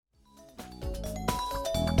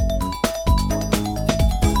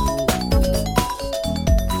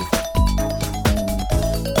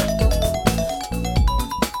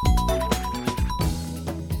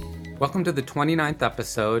welcome to the 29th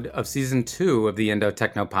episode of Season 2 of the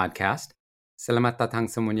Indo-Techno Podcast. Selamat datang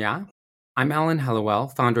semuanya. I'm Alan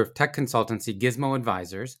Hellawell, founder of tech consultancy Gizmo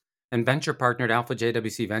Advisors and venture partner at Alpha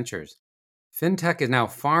JWC Ventures. FinTech is now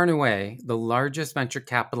far and away the largest venture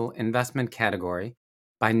capital investment category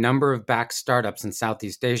by number of backed startups in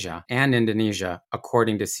Southeast Asia and Indonesia,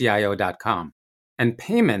 according to CIO.com. And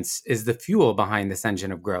payments is the fuel behind this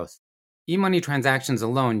engine of growth. E-money transactions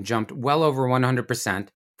alone jumped well over 100%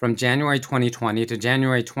 from January 2020 to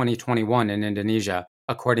January 2021 in Indonesia,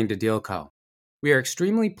 according to Dealco. We are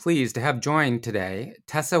extremely pleased to have joined today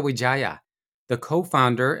Tessa Wijaya, the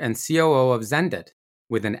co-founder and COO of Zendit,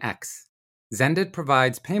 with an X. Zendit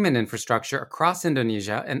provides payment infrastructure across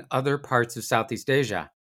Indonesia and other parts of Southeast Asia.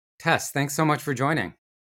 Tess, thanks so much for joining.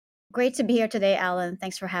 Great to be here today, Alan.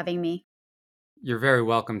 Thanks for having me. You're very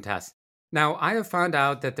welcome, Tess. Now, I have found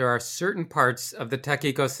out that there are certain parts of the tech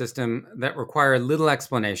ecosystem that require little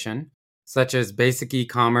explanation, such as basic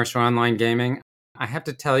e-commerce or online gaming. I have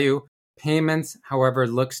to tell you, payments, however,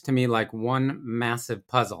 looks to me like one massive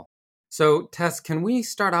puzzle. So, Tess, can we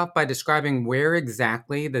start off by describing where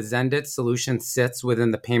exactly the Zendit solution sits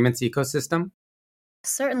within the payments ecosystem?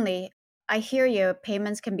 Certainly. I hear you.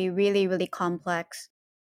 Payments can be really, really complex.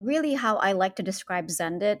 Really, how I like to describe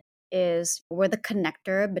Zendit is we're the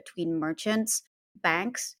connector between merchants,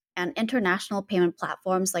 banks, and international payment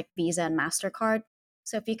platforms like Visa and MasterCard.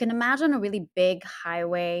 So if you can imagine a really big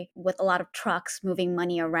highway with a lot of trucks moving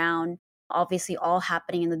money around, obviously all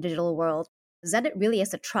happening in the digital world, Zendit really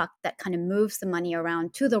is a truck that kind of moves the money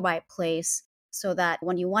around to the right place so that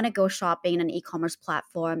when you want to go shopping in an e-commerce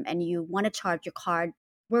platform and you want to charge your card,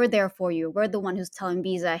 we're there for you. We're the one who's telling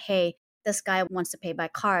Visa, hey, this guy wants to pay by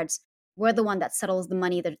cards. We're the one that settles the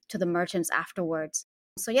money to the merchants afterwards.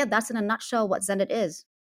 So yeah, that's in a nutshell what Zendit is.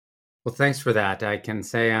 Well, thanks for that. I can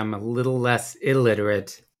say I'm a little less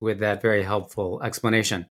illiterate with that very helpful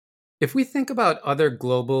explanation. If we think about other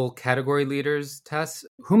global category leaders, Tess,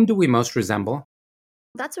 whom do we most resemble?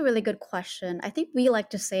 That's a really good question. I think we like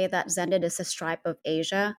to say that Zendit is the Stripe of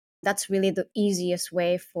Asia. That's really the easiest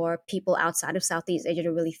way for people outside of Southeast Asia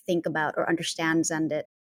to really think about or understand Zendit.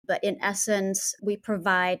 But in essence, we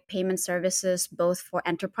provide payment services both for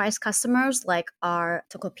enterprise customers like our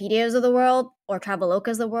Tokopedias of the world or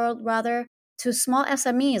Travelocas of the world, rather, to small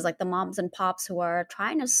SMEs like the moms and pops who are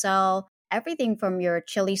trying to sell everything from your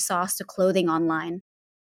chili sauce to clothing online.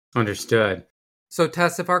 Understood. So,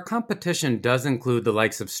 Tess, if our competition does include the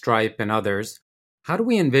likes of Stripe and others, how do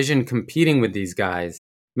we envision competing with these guys?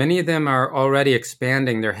 Many of them are already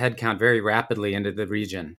expanding their headcount very rapidly into the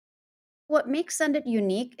region. What makes Sendit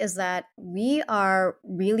unique is that we are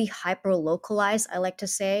really hyper localized, I like to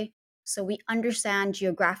say. So we understand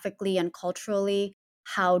geographically and culturally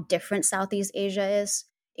how different Southeast Asia is.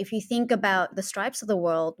 If you think about the Stripes of the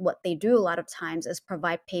world, what they do a lot of times is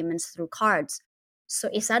provide payments through cards. So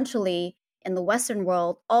essentially, in the Western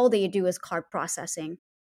world, all they do is card processing.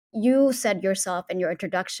 You said yourself in your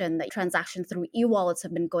introduction that transactions through e-wallets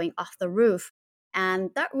have been going off the roof.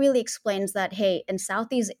 And that really explains that, hey, in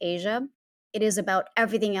Southeast Asia, it is about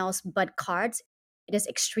everything else but cards. It is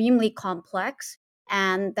extremely complex.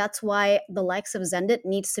 And that's why the likes of Zendit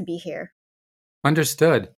needs to be here.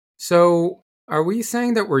 Understood. So are we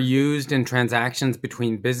saying that we're used in transactions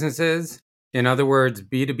between businesses? In other words,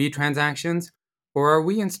 B2B transactions? Or are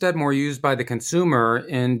we instead more used by the consumer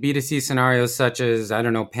in B2C scenarios such as,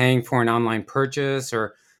 paying for an online purchase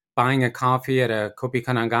or buying a coffee at a Kopi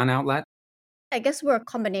Kenangan outlet? I guess we're a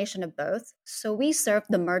combination of both. So we serve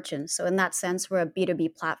the merchants. So in that sense, we're a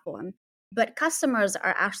B2B platform. But customers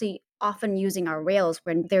are actually often using our rails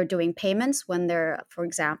when they're doing payments, when they're, for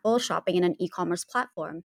example, shopping in an e-commerce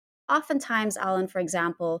platform. Oftentimes, Alan, for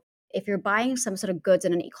example, if you're buying some sort of goods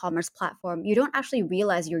in an e-commerce platform, you don't actually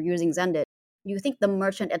realize you're using Zendit. You think the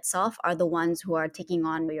merchant itself are the ones who are taking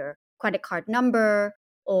on your credit card number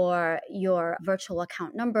or your virtual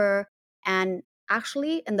account number. And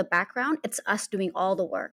actually, in the background, it's us doing all the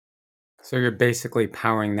work. So you're basically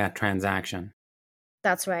powering that transaction.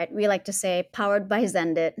 That's right. We like to say powered by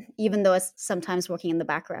Zendit, even though it's sometimes working in the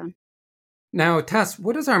background. Now, Tess,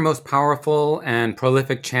 what is our most powerful and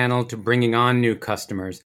prolific channel to bringing on new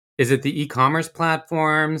customers? Is it the e-commerce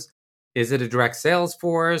platforms? Is it a direct sales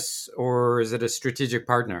force? Or is it a strategic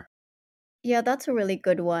partner? Yeah, that's a really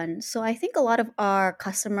good one. So I think a lot of our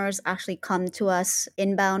customers actually come to us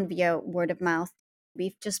inbound via word of mouth.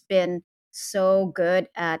 We've just been so good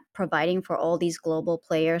at providing for all these global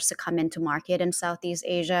players to come into market in Southeast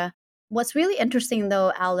Asia. What's really interesting,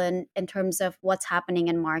 though, Alan, in terms of what's happening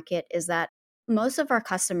in market, is that most of our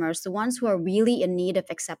customers, the ones who are really in need of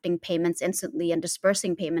accepting payments instantly and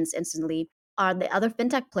dispersing payments instantly, are the other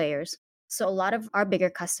fintech players. So a lot of our bigger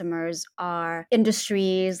customers are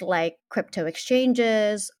industries like crypto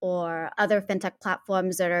exchanges or other fintech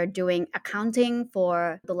platforms that are doing accounting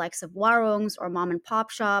for the likes of Warungs or mom and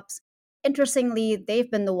pop shops. Interestingly, they've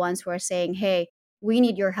been the ones who are saying, hey, we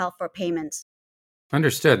need your help for payments.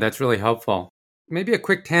 Understood. That's really helpful. Maybe a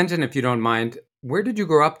quick tangent if you don't mind. Where did you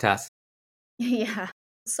grow up, Tess? Yeah.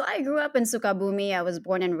 So I grew up in Sukabumi. I was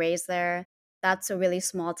born and raised there. That's a really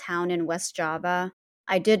small town in West Java.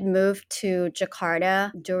 I did move to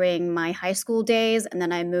Jakarta during my high school days, and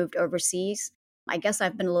then I moved overseas. I guess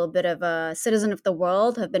I've been a little bit of a citizen of the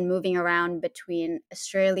world, have been moving around between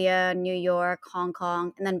Australia, New York, Hong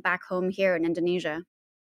Kong, and then back home here in Indonesia.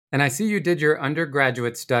 And I see you did your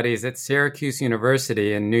undergraduate studies at Syracuse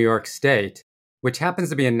University in New York State, which happens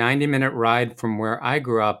to be a 90-minute ride from where I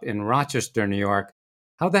grew up in Rochester, New York.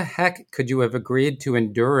 How the heck could you have agreed to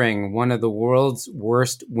enduring one of the world's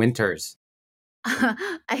worst winters?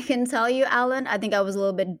 I can tell you, Alan, I think I was a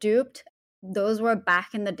little bit duped. Those were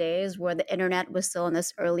back in the days where the internet was still in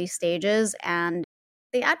its early stages, and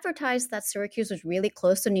they advertised that Syracuse was really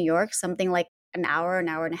close to New York, something like an hour and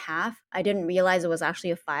a half. I didn't realize it was actually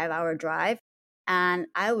a 5 hour drive. And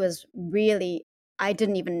I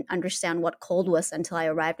didn't even understand what cold was until I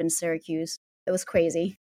arrived in Syracuse. It was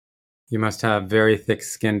crazy. You must have very thick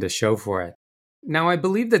skin to show for it. Now, I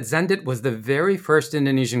believe that Zendit was the very first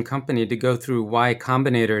Indonesian company to go through Y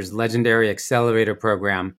Combinator's legendary accelerator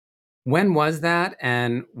program. When was that,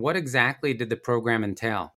 and what exactly did the program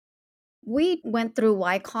entail? We went through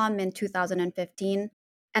YCOM in 2015.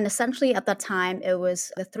 And essentially at that time, it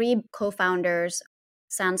was the three co founders,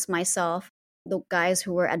 sans myself, the guys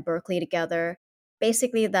who were at Berkeley together.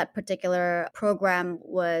 Basically, that particular program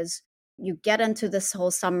was you get into this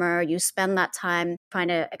whole summer, you spend that time trying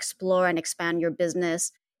to explore and expand your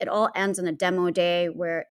business. It all ends in a demo day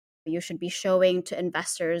where you should be showing to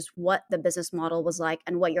investors what the business model was like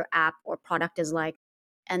and what your app or product is like.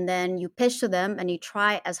 And then you pitch to them and you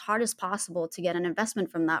try as hard as possible to get an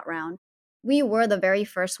investment from that round. We were the very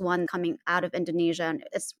first one coming out of Indonesia, and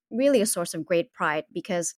it's really a source of great pride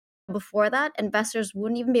because before that, investors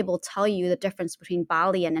wouldn't even be able to tell you the difference between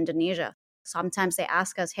Bali and Indonesia. Sometimes they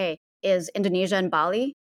ask us, hey, is Indonesia and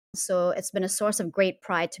Bali? So it's been a source of great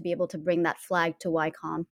pride to be able to bring that flag to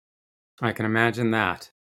YCOM. I can imagine that.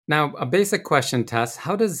 Now, a basic question, Tess.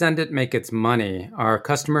 How does Zendit make its money? Are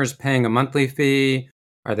customers paying a monthly fee?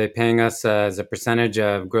 Are they paying us as a percentage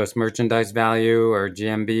of gross merchandise value or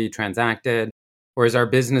GMV transacted? Or is our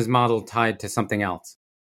business model tied to something else?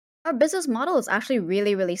 Our business model is actually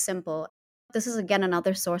really, really simple. This is again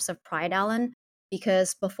another source of pride, Alan,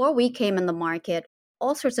 because before we came in the market,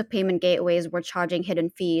 all sorts of payment gateways were charging hidden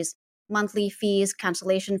fees, monthly fees,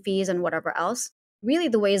 cancellation fees, and whatever else. Really,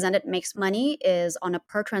 the way Zenit makes money is on a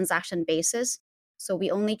per transaction basis. So we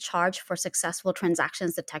only charge for successful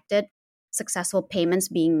transactions detected, successful payments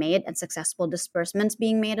being made, and successful disbursements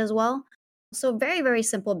being made as well. So, very, very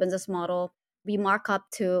simple business model. We mark up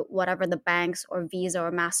to whatever the banks or Visa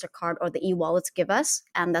or MasterCard or the e wallets give us,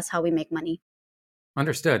 and that's how we make money.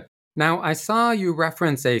 Understood. Now, I saw you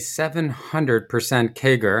reference a 700%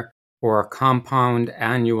 CAGR, or compound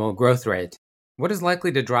annual growth rate. What is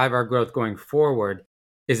likely to drive our growth going forward?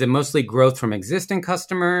 Is it mostly growth from existing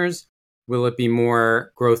customers? Will it be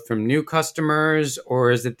more growth from new customers, or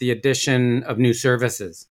is it the addition of new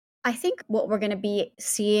services? I think what we're going to be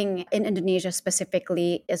seeing in Indonesia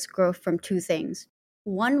specifically is growth from two things.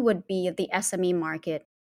 One would be the SME market.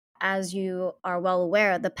 As you are well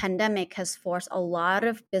aware, the pandemic has forced a lot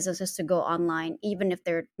of businesses to go online, even if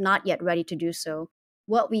they're not yet ready to do so.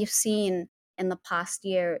 What we've seen in the past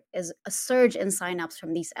year is a surge in signups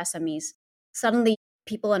from these SMEs. Suddenly,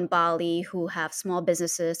 people in Bali who have small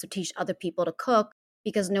businesses to teach other people to cook,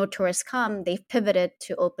 because no tourists come, they've pivoted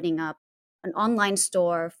to opening up an online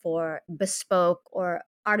store for bespoke or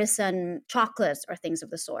artisan chocolates or things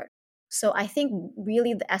of the sort. So I think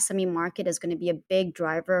really the SME market is going to be a big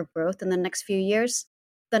driver of growth in the next few years.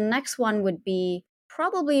 The next one would be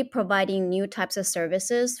probably providing new types of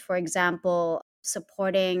services, for example,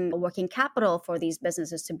 supporting working capital for these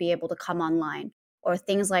businesses to be able to come online, or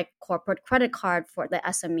things like corporate credit card for the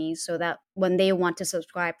SMEs so that when they want to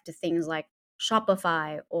subscribe to things like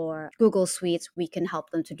Shopify or Google Suites, we can help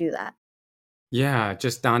them to do that. Yeah, it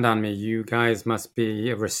just dawned on me. You guys must be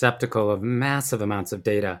a receptacle of massive amounts of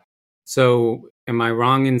data. So, am I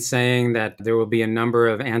wrong in saying that there will be a number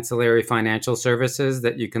of ancillary financial services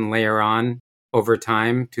that you can layer on over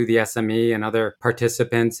time to the SME and other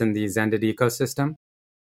participants in the Zendit ecosystem?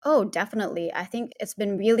 Oh, definitely. I think it's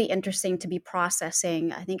been really interesting to be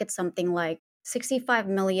processing. I think it's something like 65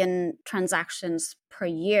 million transactions per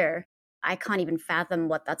year. I can't even fathom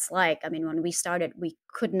what that's like. I mean, when we started, we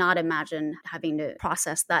could not imagine having to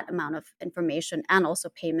process that amount of information and also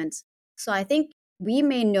payments. So I think we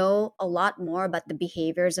may know a lot more about the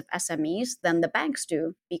behaviors of SMEs than the banks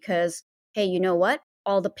do because, hey, you know what?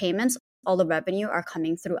 All the payments, all the revenue are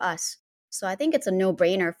coming through us. So I think it's a no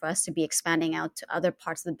brainer for us to be expanding out to other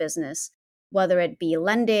parts of the business, whether it be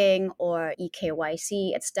lending or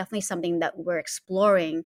EKYC. It's definitely something that we're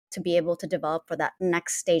exploring to be able to develop for that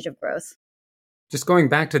next stage of growth. Just going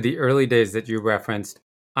back to the early days that you referenced,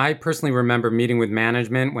 I personally remember meeting with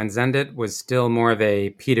management when Zendit was still more of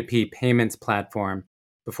a P2P payments platform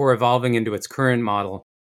before evolving into its current model.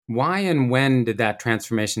 Why and when did that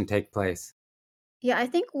transformation take place? Yeah, I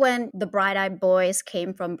think when the Bright Eyed Boys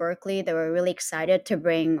came from Berkeley, they were really excited to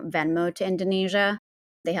bring Venmo to Indonesia.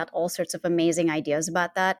 They had all sorts of amazing ideas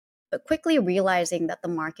about that, but quickly realizing that the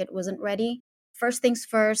market wasn't ready. First things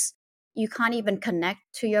first, you can't even connect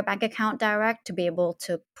to your bank account direct to be able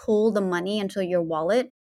to pull the money into your wallet,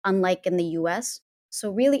 unlike in the US.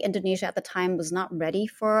 So, really, Indonesia at the time was not ready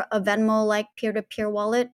for a Venmo like peer to peer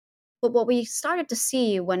wallet. But what we started to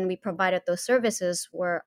see when we provided those services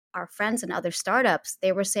were our friends and other startups,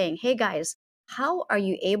 they were saying, hey guys, how are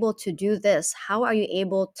you able to do this? How are you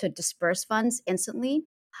able to disperse funds instantly?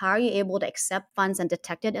 How are you able to accept funds and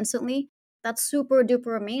detect it instantly? That's super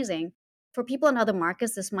duper amazing. For people in other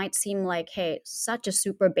markets, this might seem like, hey, such a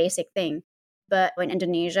super basic thing. But in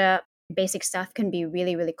Indonesia, basic stuff can be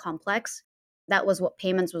really, really complex. That was what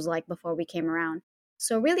payments was like before we came around.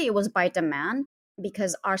 So, really, it was by demand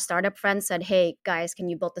because our startup friends said, hey, guys, can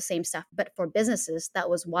you build the same stuff? But for businesses, that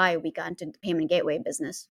was why we got into the payment gateway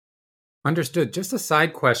business. Understood. Just a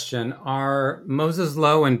side question. Are Moses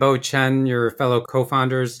Lowe and Bo Chen, your fellow co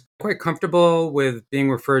founders, quite comfortable with being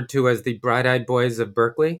referred to as the Bright Eyed Boys of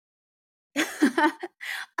Berkeley?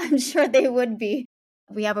 I'm sure they would be.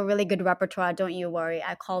 We have a really good repertoire, don't you worry.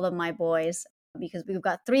 I call them my boys because we've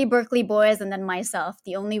got three Berkeley boys and then myself,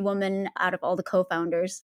 the only woman out of all the co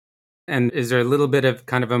founders. And is there a little bit of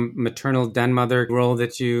kind of a maternal den mother role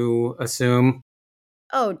that you assume?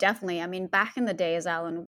 Oh, definitely. I mean, back in the days,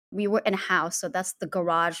 Alan, we were in house. So that's the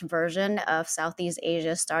garage version of Southeast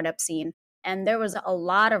Asia startup scene. And there was a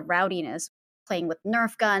lot of rowdiness, playing with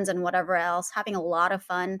Nerf guns and whatever else, having a lot of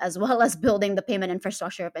fun, as well as building the payment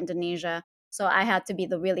infrastructure of Indonesia. So I had to be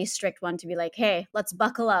the really strict one to be like, hey, let's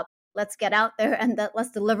buckle up. Let's get out there and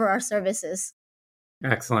let's deliver our services.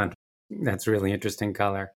 Excellent. That's really interesting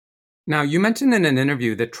color. Now, you mentioned in an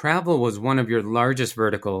interview that travel was one of your largest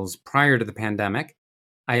verticals prior to the pandemic.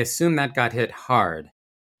 I assume that got hit hard.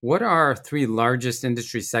 What are our three largest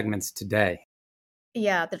industry segments today?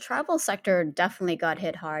 Yeah, the travel sector definitely got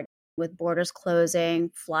hit hard with borders closing,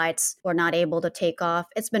 flights were not able to take off.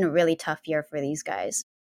 It's been a really tough year for these guys.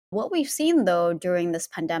 What we've seen though during this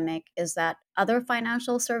pandemic is that other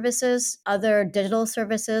financial services, other digital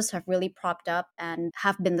services have really propped up and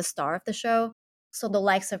have been the star of the show. So the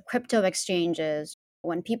likes of crypto exchanges,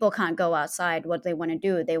 when people can't go outside, what they want to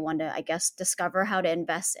do, they want to, I guess, discover how to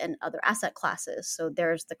invest in other asset classes. So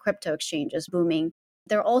there's the crypto exchanges booming.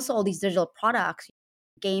 There are also all these digital products,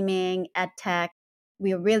 gaming, ed tech.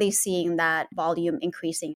 We are really seeing that volume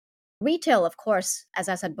increasing. Retail, of course, as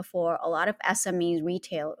I said before, a lot of SMEs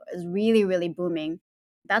retail is really, really booming.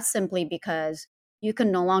 That's simply because you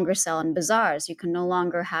can no longer sell in bazaars. You can no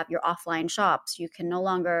longer have your offline shops. You can no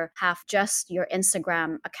longer have just your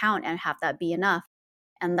Instagram account and have that be enough.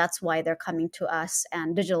 And that's why they're coming to us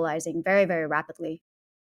and digitalizing very, very rapidly.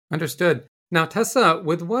 Understood. Now, Tessa,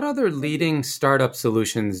 with what other leading startup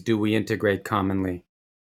solutions do we integrate commonly?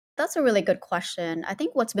 That's a really good question. I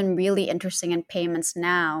think what's been really interesting in payments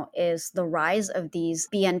now is the rise of these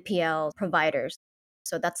BNPL providers.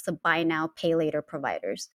 So that's the buy now, pay later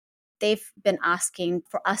providers. They've been asking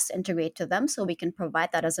for us to integrate to them so we can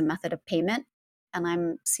provide that as a method of payment. And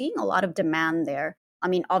I'm seeing a lot of demand there. I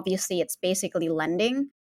mean, obviously, it's basically lending,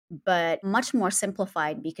 but much more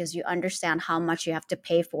simplified because you understand how much you have to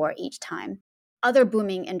pay for each time. Other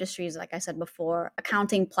booming industries, like I said before,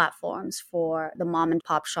 accounting platforms for the mom and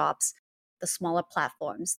pop shops, the smaller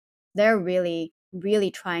platforms, they're really, really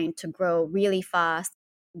trying to grow really fast.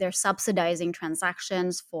 They're subsidizing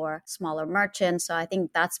transactions for smaller merchants. So I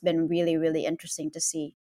think that's been really, really interesting to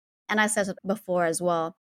see. And as I said before as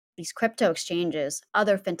well, these crypto exchanges,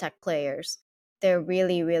 other fintech players, they're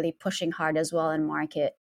really, really pushing hard as well in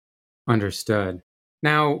market. Understood.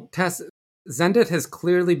 Now, Tess, Zendit has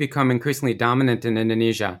clearly become increasingly dominant in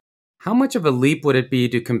Indonesia. How much of a leap would it be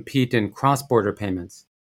to compete in cross border payments?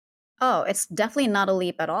 Oh, it's definitely not a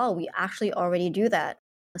leap at all. We actually already do that.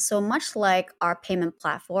 So much like our payment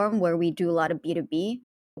platform where we do a lot of B2B,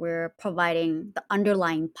 we're providing the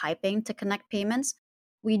underlying piping to connect payments.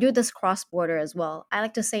 We do this cross-border as well. I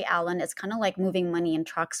like to say, Alan, it's kind of like moving money in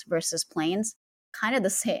trucks versus planes, kind of the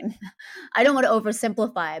same. I don't want to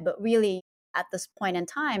oversimplify, but really at this point in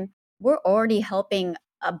time, we're already helping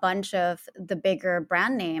a bunch of the bigger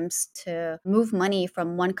brand names to move money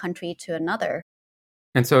from one country to another.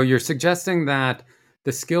 And so you're suggesting that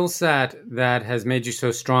the skill set that has made you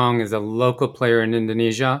so strong as a local player in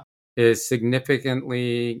Indonesia is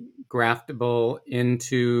significantly graftable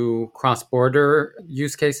into cross-border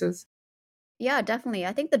use cases? Yeah, definitely.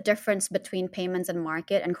 I think the difference between payments and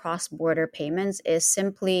market and cross-border payments is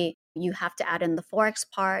simply you have to add in the Forex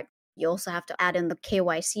part. You also have to add in the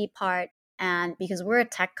KYC part. And because we're a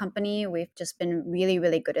tech company, we've just been really,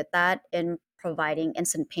 really good at that in providing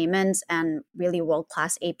instant payments and really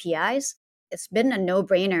world-class APIs. It's been a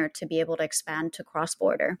no-brainer to be able to expand to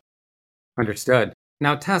cross-border. Understood.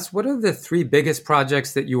 Now, Tess, what are the 3 biggest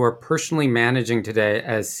projects that you are personally managing today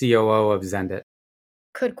as COO of Zendit?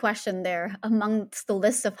 Good question there. Amongst the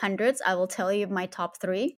list of hundreds, I will tell you my top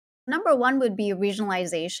 3. Number 1 would be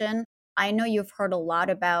regionalization. I know you've heard a lot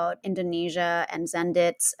about Indonesia and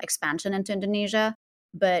Zendit's expansion into Indonesia,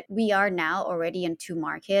 but we are now already in 2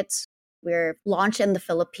 markets. We're launched in the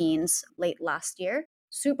Philippines late last year.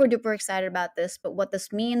 Super duper excited about this, but what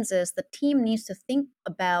this means is the team needs to think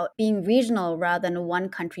about being regional rather than a one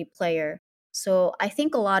country player. So I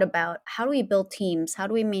think a lot about how do we build teams, how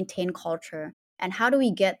do we maintain culture, and how do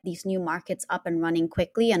we get these new markets up and running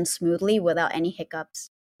quickly and smoothly without any hiccups.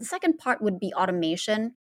 The second part would be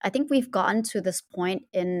automation. I think we've gotten to this point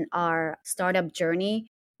in our startup journey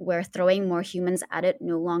where throwing more humans at it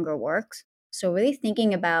no longer works. So really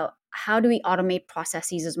thinking about how do we automate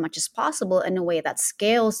processes as much as possible in a way that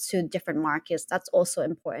scales to different markets, that's also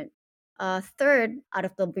important. Third, out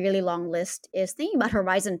of the really long list, is thinking about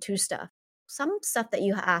Horizon 2 stuff. Some stuff that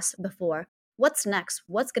you asked before. What's next?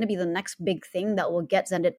 What's going to be the next big thing that will get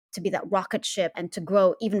Zendit to be that rocket ship and to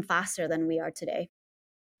grow even faster than we are today?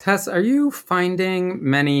 Tess, are you finding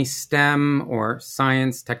many STEM or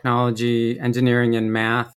science, technology, engineering, and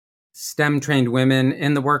math, STEM-trained women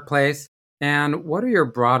in the workplace? And what are your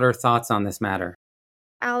broader thoughts on this matter?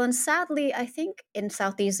 Alan, sadly, I think in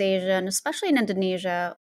Southeast Asia, and especially in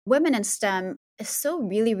Indonesia, women in STEM is still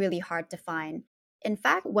really, really hard to find. In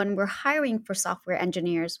fact, when we're hiring for software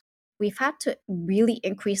engineers, we've had to really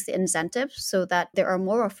increase the incentives so that there are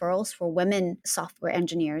more referrals for women software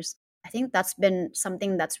engineers. I think that's been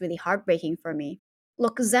something that's really heartbreaking for me.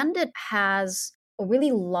 Look, Zendit has a really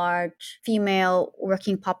large female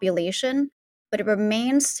working population, but it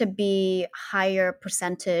remains to be higher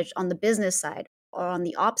percentage on the business side or on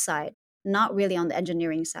the ops side, not really on the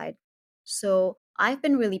engineering side. So I've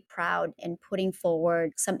been really proud in putting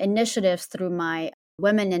forward some initiatives through my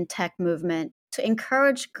Women in Tech movement to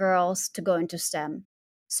encourage girls to go into STEM.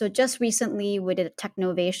 So just recently, we did a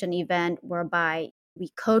Technovation event whereby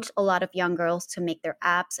we coached a lot of young girls to make their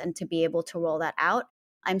apps and to be able to roll that out.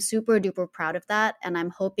 I'm super duper proud of that, and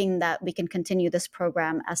I'm hoping that we can continue this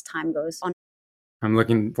program as time goes on. I'm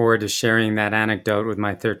looking forward to sharing that anecdote with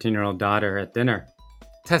my 13-year-old daughter at dinner.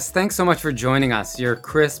 Tess, thanks so much for joining us. Your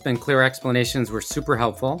crisp and clear explanations were super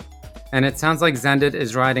helpful, and it sounds like Zendit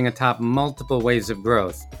is riding atop multiple waves of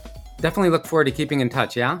growth. Definitely look forward to keeping in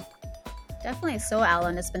touch, yeah? Definitely so,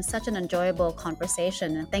 Alan. It's been such an enjoyable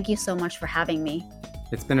conversation, and thank you so much for having me.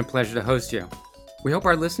 It's been a pleasure to host you. We hope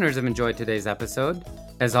our listeners have enjoyed today's episode.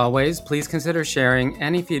 As always, please consider sharing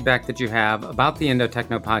any feedback that you have about the Indo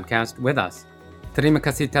Techno podcast with us. Terima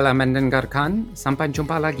kasih telah mendengarkan. Sampai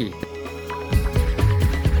jumpa lagi.